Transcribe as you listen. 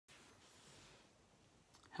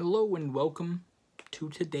Hello and welcome to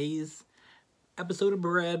today's episode of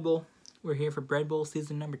Bread Bowl. We're here for Bread Bowl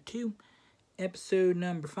season number 2, episode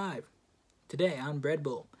number 5. Today on Bread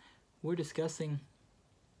Bowl, we're discussing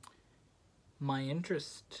my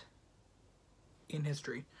interest in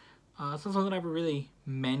history. It's not something I ever really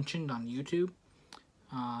mentioned on YouTube,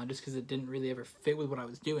 just because it didn't really ever fit with what I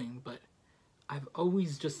was doing, but I've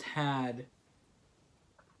always just had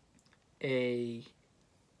a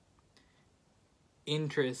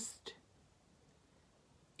interest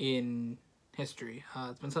in history.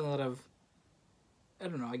 It's been something that I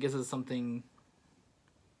don't know, I guess it's something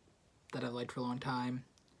that I've liked for a long time.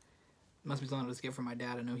 It must be something I just get from my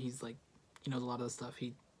dad. I know he knows a lot of this stuff.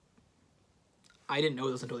 I didn't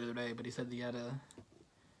know this until the other day, but he said he had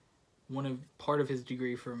part of his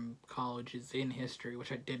degree from college is in history,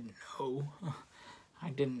 which I didn't know.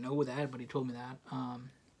 I didn't know that, but he told me that.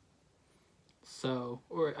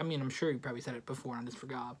 I'm sure he probably said it before and I just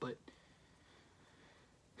forgot, but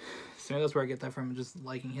so that's where I get that from, just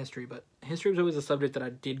liking history. But history was always a subject that I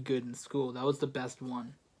did good in school. That was the best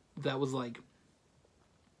one. That was like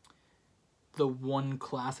the one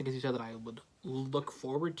class, I guess you said, that I would look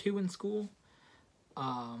forward to in school.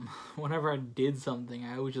 Whenever I did something,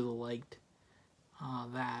 I always just liked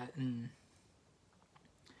that. And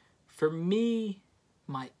for me,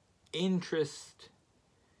 my interest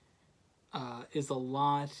is a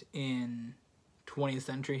lot in 20th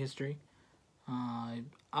century history.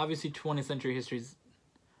 Obviously 20th century history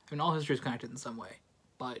all history is connected in some way,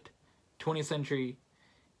 but 20th century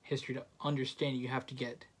history, to understand it, you have to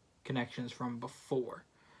get connections from before.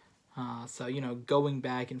 So, going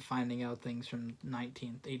back and finding out things from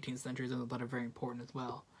 19th, 18th centuries that are very important as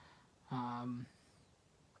well.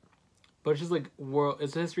 But it's just like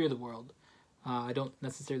it's the history of the world. I don't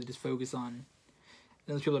necessarily just focus on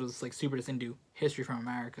those people that are just like super just into history from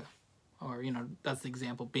America, or that's the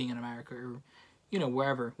example, being in America, or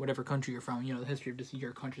whatever country you're from, the history of just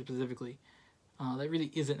your country specifically. That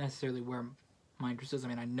really isn't necessarily where my interest is. I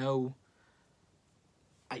mean, not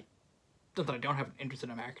that I don't have an interest in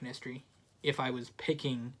American history. If I was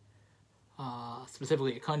picking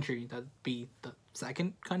specifically a country, that'd be the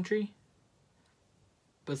second country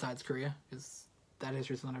besides Korea, because that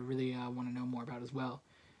history is something I really want to know more about as well.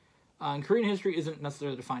 And Korean history isn't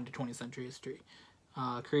necessarily defined to 20th century history.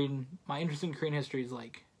 My interest in Korean history is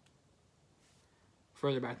like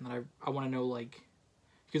further back than that. I want to know,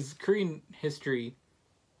 because Korean history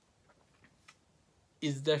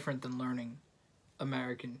is different than learning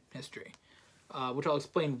American history, which I'll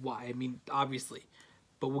explain why. I mean, obviously,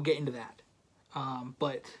 but we'll get into that.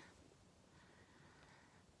 But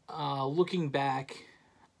looking back,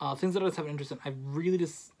 things that I just have an interest in,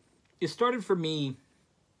 it started for me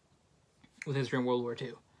with history in World War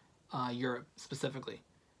II, Europe specifically.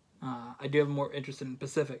 I do have more interest in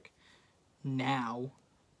Pacific now,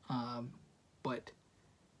 but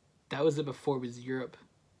that was it before. It was Europe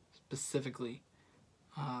specifically.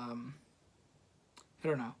 I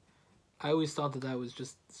don't know. I always thought that was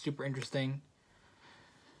just super interesting.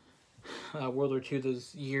 World War II,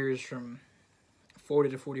 those years from 40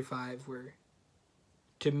 to 45 were,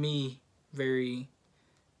 to me, very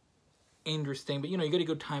interesting. But you got to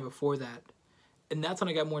go time before that, and that's when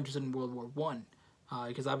I got more interested in World War One,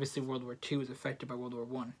 because obviously World War II was affected by World War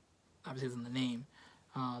One. Obviously, it's in the name.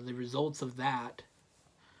 The results of that,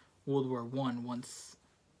 World War One, once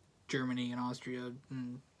Germany and Austria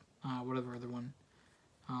and whatever other one,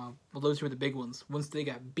 those were the big ones. Once they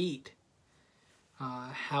got beat,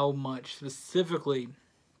 how much specifically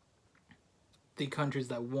the countries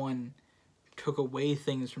that won took away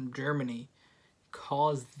things from Germany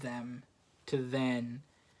caused them to then,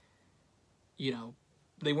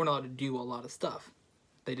 they weren't allowed to do a lot of stuff.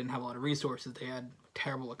 They didn't have a lot of resources. They had a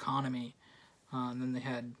terrible economy. And then they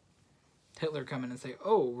had Hitler come in and say,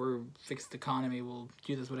 oh, we're fixed the economy, we'll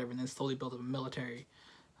do this, whatever, and then slowly build up a military,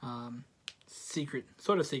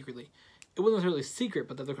 sort of secretly. It wasn't really secret,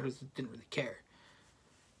 but the other countries didn't really care.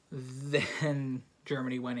 Then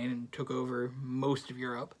Germany went in and took over most of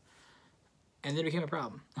Europe, and it became a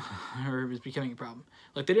problem, or it was becoming a problem.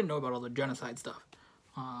 They didn't know about all the genocide stuff.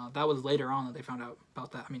 That was later on that they found out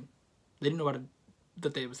about that. I mean, they didn't know about it,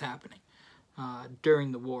 that it was happening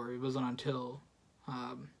during the war. It wasn't until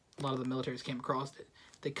a lot of the militaries came across it.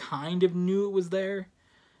 They kind of knew it was there,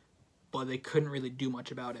 but they couldn't really do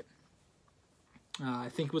much about it. I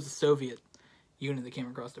think it was the Soviet Union that came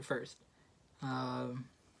across it first,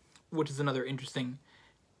 which is another interesting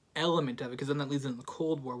element of it, because then that leads into the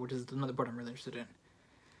Cold War, which is another part I'm really interested in.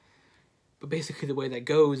 But basically the way that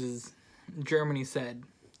goes is Germany said,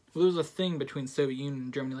 well, there was a thing between Soviet Union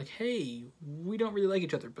and Germany, hey, we don't really like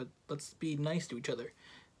each other, but let's be nice to each other.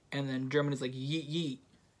 And then Germany's like, yeet, yeet.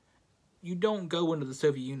 You don't go into the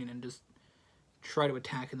Soviet Union and just try to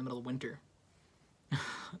attack in the middle of winter.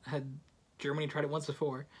 Had Germany tried it once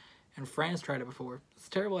before, and France tried it before. It's a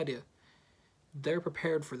terrible idea. They're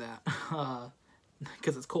prepared for that,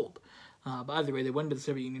 because it's cold. But either way, they went into the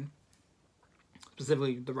Soviet Union,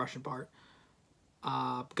 specifically the Russian part,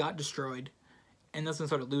 got destroyed, and that's when they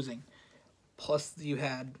started losing. Plus, you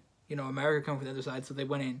had, America coming from the other side, so they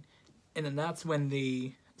went in. And then that's when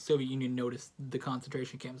the Soviet Union noticed the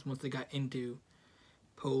concentration camps, once they got into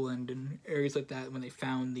Poland and areas like that, when they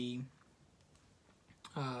found the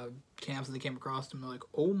camps and they came across them, they're like,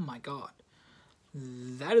 oh my god,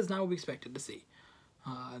 that is not what we expected to see.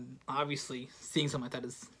 Obviously, seeing something like that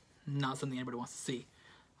is not something anybody wants to see.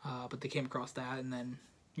 But they came across that, and then,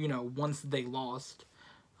 once they lost,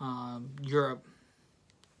 Europe,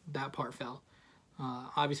 that part fell.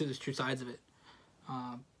 Obviously, there's two sides of it.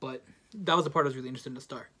 But that was the part I was really interested in to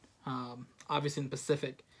start. Obviously, in the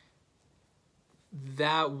Pacific,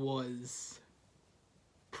 that was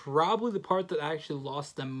probably the part that actually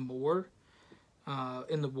lost them more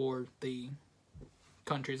in the war, the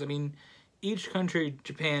countries. I mean, each country,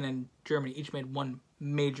 Japan and Germany, each made one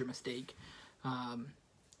major mistake,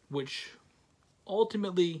 which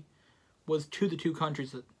ultimately was to the two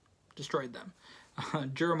countries that destroyed them.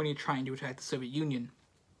 Germany trying to attack the Soviet Union,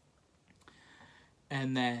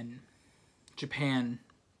 and then Japan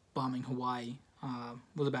bombing Hawaii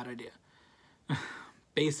was a bad idea.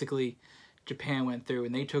 Basically, Japan went through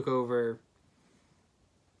and they took over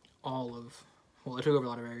they took over a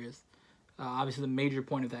lot of areas. Obviously, the major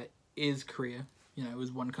point of that is Korea. It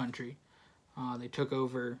was one country. They took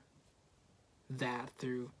over that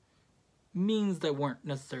through means that weren't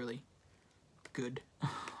necessarily good.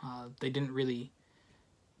 They didn't really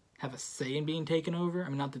have a say in being taken over. I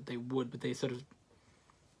mean, not that they would, but they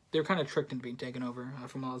were kind of tricked into being taken over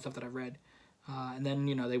from all the stuff that I've read. And then,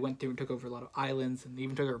 they went through and took over a lot of islands and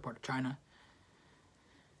even took over part of China.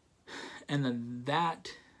 And then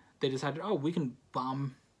they decided, we can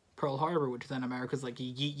bomb Pearl Harbor, which then America's like,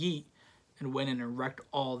 yeet, yeet, and went in and wrecked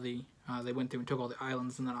all they went through and took all the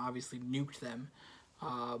islands and then obviously nuked them,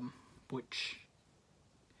 which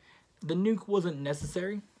the nuke wasn't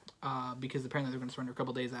necessary, because apparently they were going to surrender a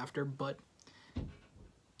couple days after, but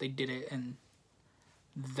they did it, and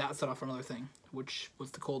that set off another thing, which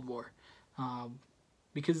was the Cold War.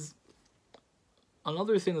 Because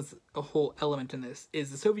another thing that's a whole element in this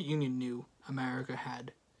is the Soviet Union knew America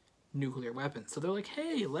had nuclear weapons. So they're like,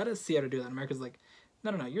 hey, let us see how to do that. And America's like,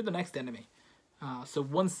 no, you're the next enemy. So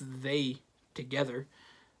once they, together,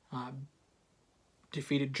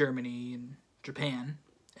 defeated Germany and Japan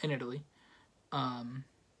and Italy,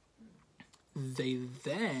 they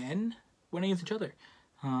then went against each other.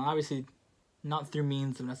 Obviously, not through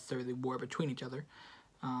means of necessarily war between each other,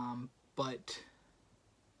 but,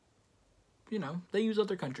 they use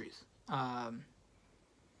other countries.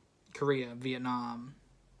 Korea, Vietnam,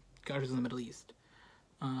 countries in the Middle East.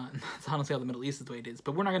 That's honestly how the Middle East is the way it is,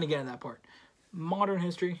 but we're not going to get into that part. Modern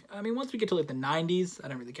history, I mean, once we get to, the 90s, I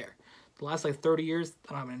don't really care. The last, 30 years,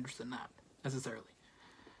 I don't have an interest in that, necessarily.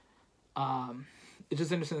 It's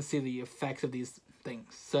just interesting to see the effects of these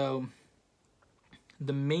things. So,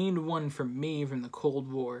 the main one for me from the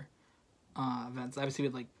Cold War events, obviously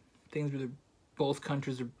with, things where both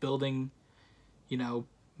countries are building,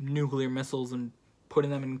 nuclear missiles and putting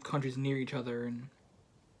them in countries near each other, and,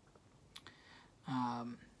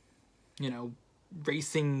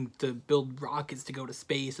 racing to build rockets to go to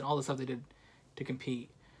space and all the stuff they did to compete.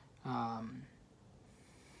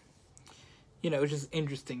 It's just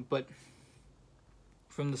interesting, but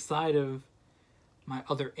from the side of my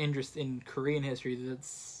other interest in Korean history,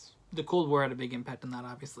 that's the Cold War had a big impact on that,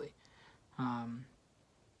 obviously.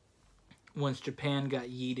 Once Japan got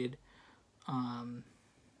yeeted,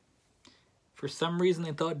 for some reason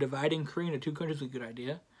they thought dividing Korea into two countries was a good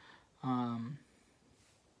idea.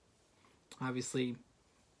 Obviously,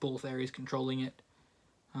 both areas controlling it,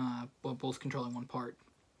 both controlling one part.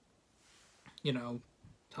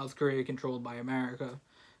 South Korea controlled by America.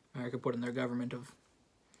 America put in their government of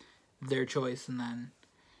their choice, and then,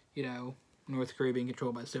 North Korea being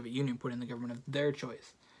controlled by the Soviet Union put in the government of their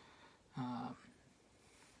choice.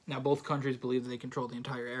 Now, both countries believe that they control the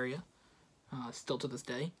entire area, still to this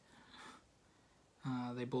day.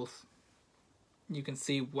 They both, you can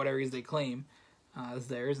see what areas they claim as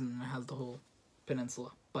theirs, and it has the whole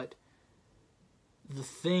peninsula. But the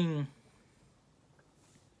thing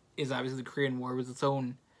is, obviously, the Korean War was its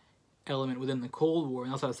own element within the Cold War,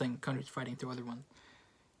 and that's what I was saying, countries fighting through other ones.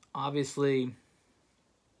 Obviously,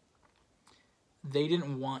 they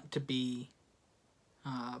didn't want to be,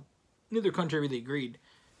 neither country really agreed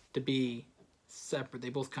to be separate. They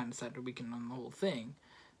both kind of said a weekend on the whole thing.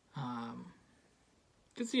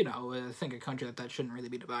 Because, you know, I think a country like that shouldn't really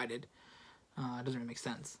be divided. It doesn't really make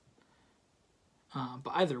sense.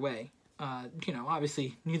 But either way, you know,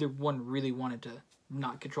 obviously neither one really wanted to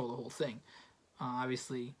not control the whole thing.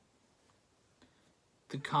 Obviously,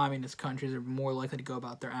 the communist countries are more likely to go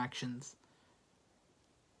about their actions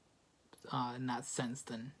in that sense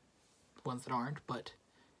than ones that aren't. But,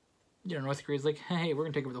 you know, North Korea's like, hey, we're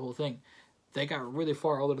going to take over the whole thing. They got really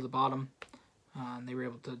far all the way to the bottom, and they were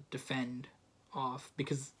able to defend off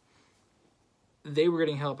because they were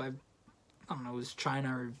getting help. I don't know, it was China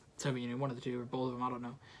or Soviet Union, one of the two, or both of them, I don't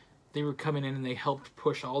know. They were coming in and they helped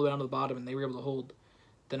push all the way down to the bottom, and they were able to hold.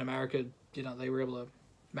 Then America, you know,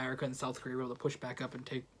 America and South Korea were able to push back up and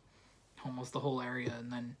take almost the whole area,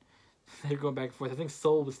 and then they were going back and forth. I think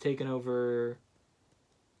Seoul was taken over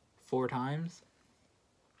 4 times.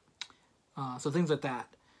 So things like that.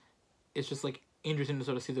 It's just, like, interesting to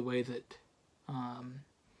sort of see the way that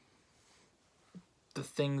the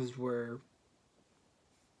things were,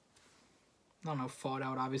 I don't know, fought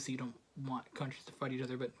out. Obviously, you don't want countries to fight each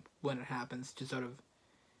other, but when it happens, to sort of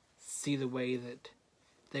see the way that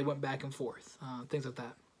they went back and forth, things like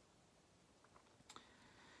that.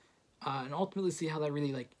 And ultimately see how that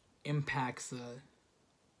really, like, impacts the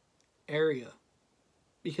area.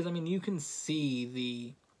 Because, I mean, you can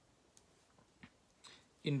see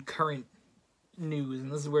in current news,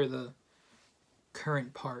 and this is where the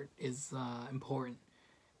current part is important,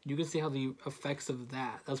 you can see how the effects of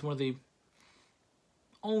that's one of the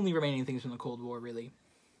only remaining things from the Cold War, really.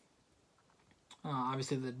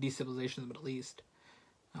 Obviously, the destabilization of the Middle East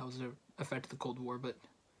was an effect of the Cold War, but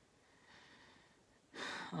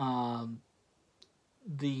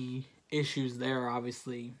the issues there are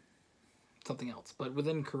obviously something else. But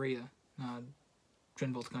within Korea,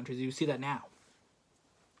 between both countries, you see that now.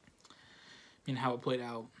 I mean, how it played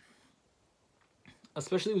out.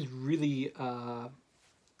 Especially, it was really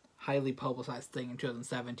highly publicized thing in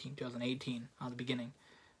 2017, 2018, at the beginning.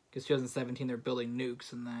 Because 2017, they're building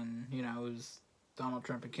nukes, and then, you know, it was Donald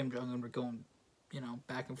Trump and Kim Jong-un were going, you know,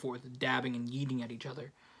 back and forth, dabbing and yeeting at each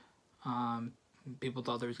other. People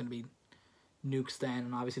thought there was going to be nukes then,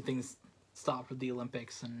 and obviously things stopped with the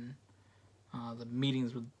Olympics and the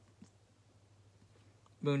meetings with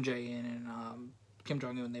Moon Jae-in and Kim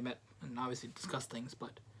Jong-un. They met and obviously discussed things,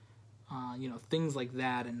 but you know, things like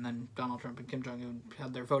that, and then Donald Trump and Kim Jong-un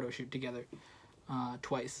had their photo shoot together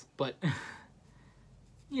twice, but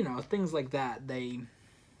you know, things like that, they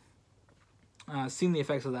seen the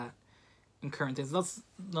effects of that in current things. That's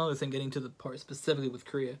another thing, getting to the part specifically with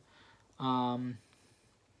Korea. For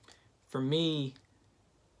me,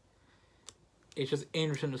 it's just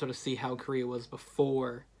interesting to sort of see how Korea was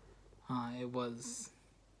before it was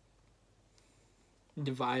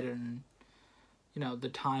divided, and, you know, the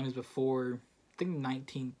times before. I think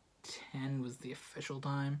 1910 was the official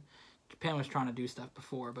time. Japan was trying to do stuff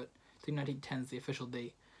before, but I think 1910 is the official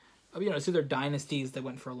date. You know, see their dynasties that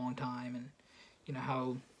went for a long time, and, you know,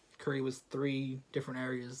 how Korea was 3 different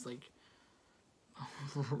areas, like,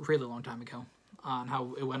 really long time ago, and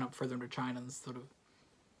how it went up further into China, and sort of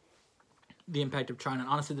the impact of China, and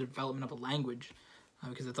honestly the development of a language,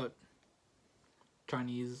 because I thought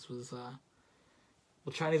Chinese was,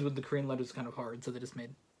 well, Chinese with the Korean letters is kind of hard, so they just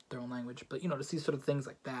made their own language. But, you know, to see sort of things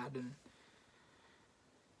like that, and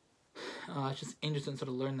it's just interesting to sort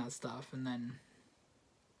of learn that stuff, and then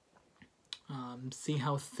see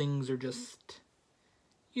how things are just,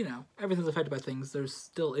 you know, everything's affected by things. There's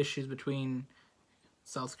still issues between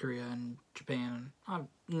South Korea and Japan,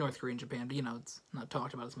 North Korea and Japan, but, you know, it's not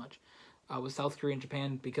talked about as much. With South Korea and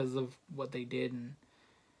Japan, because of what they did, and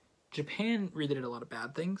Japan really did a lot of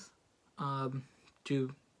bad things to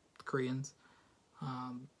the Koreans.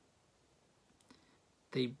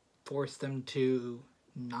 They forced them to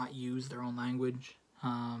not use their own language.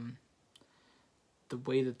 The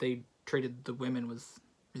way that they treated the women was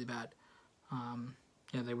really bad.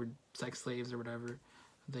 Yeah, they were sex slaves or whatever.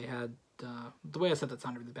 They had, the way I said that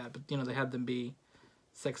sounded really bad, but, you know, they had them be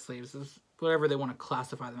sex slaves. Whatever they want to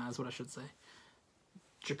classify them as, what I should say.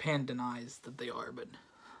 Japan denies that they are, but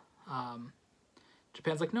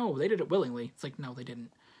Japan's like, no, they did it willingly. It's like, no, they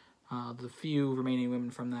didn't. The few remaining women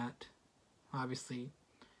from that obviously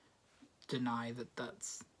deny that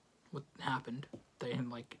that's what happened. They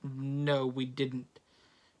like, no, we didn't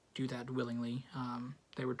do that willingly.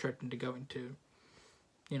 They were threatened to go into,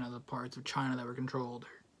 you know, the parts of China that were controlled, or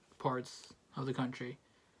parts of the country.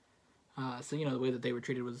 So, you know, the way that they were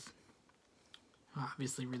treated was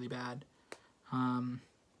obviously really bad.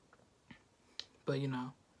 But, you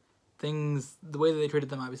know, the way that they treated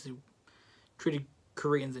them, obviously treated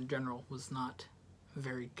Koreans in general was not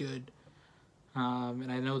very good.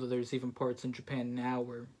 And I know that there's even parts in Japan now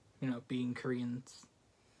where, you know, being Korean's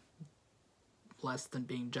less than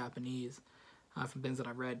being Japanese, from things that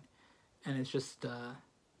I've read. And it's just,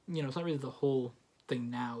 you know, it's not really the whole thing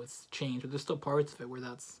now. It's changed, but there's still parts of it where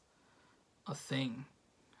that's a thing.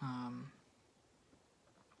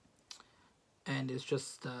 And it's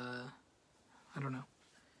just, I don't know.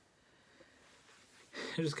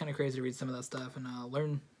 It's just kind of crazy to read some of that stuff and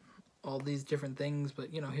learn all these different things.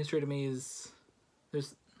 But, you know, history to me is,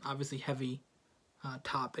 there's obviously heavy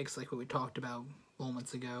topics like what we talked about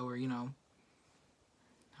moments ago, or, you know,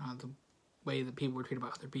 the way that people were treated by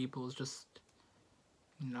other people is just,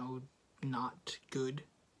 you know, not good.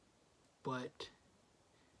 But,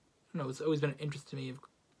 I don't know, it's always been an interest to me of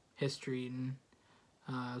history, and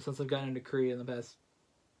since I've gotten into Korea in the past,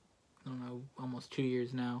 I don't know, almost 2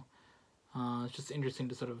 years now, it's just interesting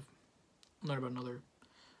to sort of learn about another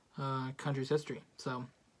country's history. So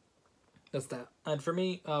that's that. And for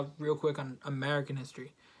me, real quick on American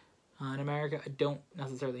history. In America, I don't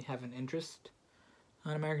necessarily have an interest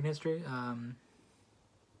in American history. I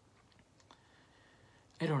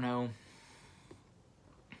don't know.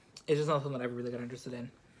 It's just not something that I ever really got interested in.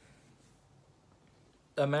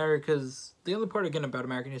 The other part again about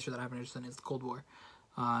American history that I have an interest in is the Cold War,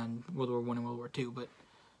 and World War I and World War II. But,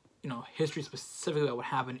 you know, history specifically about what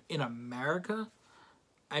happened in America,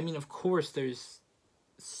 I mean, of course, there's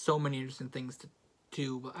so many interesting things to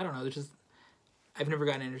do, but I don't know, I've never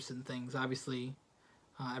gotten interested in things. Obviously,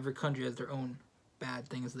 every country has their own bad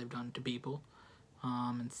things they've done to people,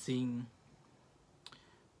 and seeing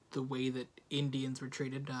the way that Indians were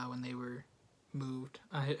treated when they were moved.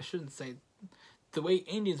 I shouldn't say the way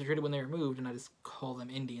Indians were treated when they were moved, and I just call them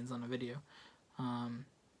Indians on a video.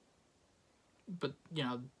 But, you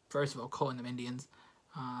know, first of all, calling them Indians,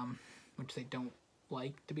 which they don't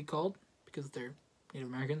like to be called because they're Native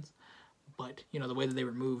Americans, but, you know, the way that they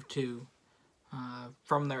were moved to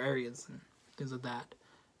from their areas and things like that,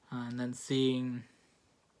 and then seeing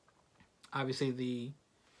obviously the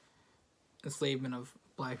enslavement of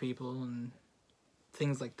black people and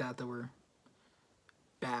things like that that were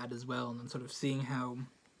bad as well, and then sort of seeing how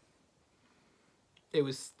it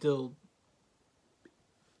was still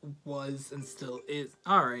was and still is.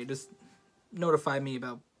 Alright, just notify me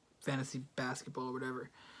about fantasy basketball or whatever.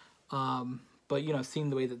 But, you know, seeing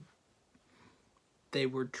the way that they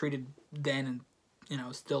were treated then and, you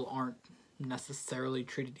know, still aren't necessarily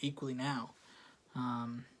treated equally now.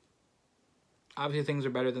 Obviously things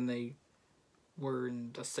are better than they were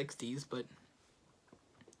in the 60s, but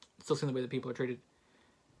still seeing the way that people are treated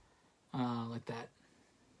like that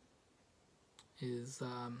is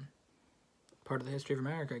part of the history of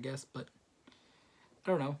America, I guess. But I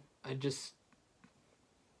don't know. I just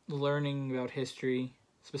learning about history,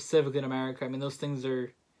 specifically in America. I mean, those things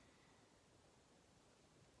are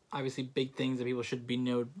obviously big things that people should be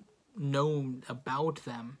known about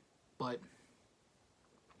them, but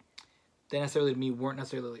they necessarily, to me, weren't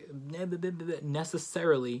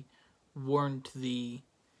necessarily weren't the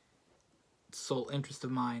sole interest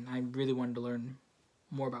of mine. I really wanted to learn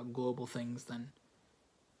more about global things than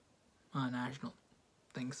national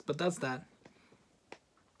things. But that's that.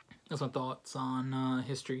 That's my thoughts on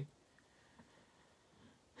history.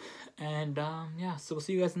 And yeah, so we'll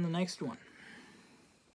see you guys in the next one.